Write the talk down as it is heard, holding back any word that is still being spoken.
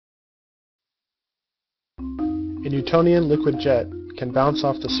A Newtonian liquid jet can bounce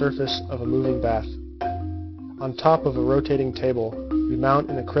off the surface of a moving bath. On top of a rotating table, we mount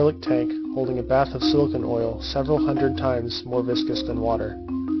an acrylic tank holding a bath of silicone oil several hundred times more viscous than water.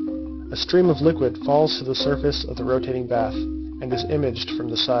 A stream of liquid falls to the surface of the rotating bath and is imaged from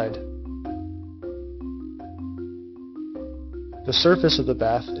the side. The surface of the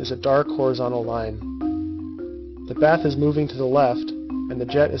bath is a dark horizontal line. The bath is moving to the left, and the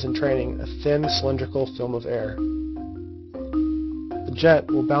jet is entraining a thin cylindrical film of air. The jet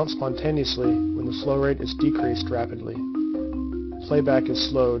will bounce spontaneously when the flow rate is decreased rapidly. Playback is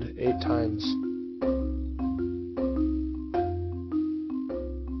slowed 8 times.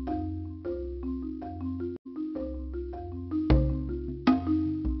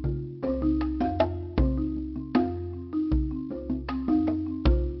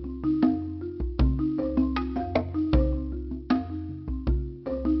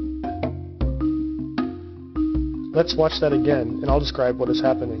 Let's watch that again, and I'll describe what is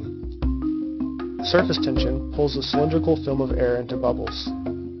happening. Surface tension pulls the cylindrical film of air into bubbles.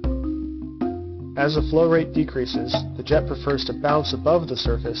 As the flow rate decreases, the jet prefers to bounce above the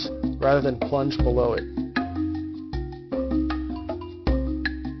surface rather than plunge below it.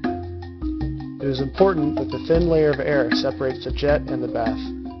 It is important that the thin layer of air separates the jet and the bath.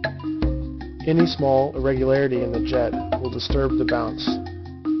 Any small irregularity in the jet will disturb the bounce,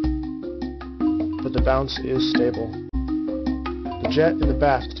 but the bounce is stable. The jet and the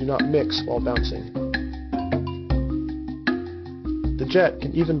bath do not mix while bouncing. The jet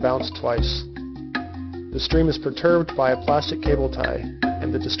can even bounce twice. The stream is perturbed by a plastic cable tie,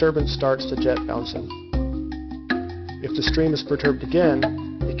 and the disturbance starts the jet bouncing. If the stream is perturbed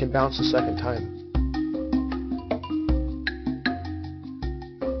again, it can bounce a second time.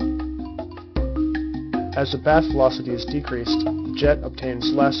 As the bath velocity is decreased, the jet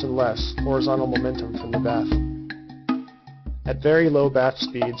obtains less and less horizontal momentum from the bath. At very low bath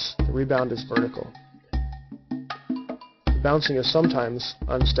speeds, the rebound is vertical. The bouncing is sometimes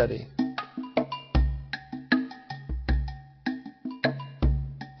unsteady.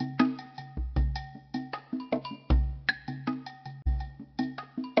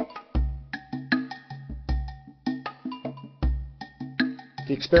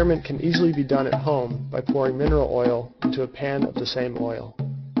 The experiment can easily be done at home by pouring mineral oil into a pan of the same oil.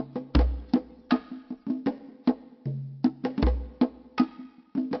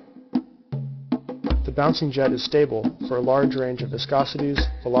 The bouncing jet is stable for a large range of viscosities,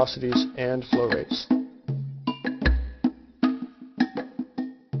 velocities, and flow rates.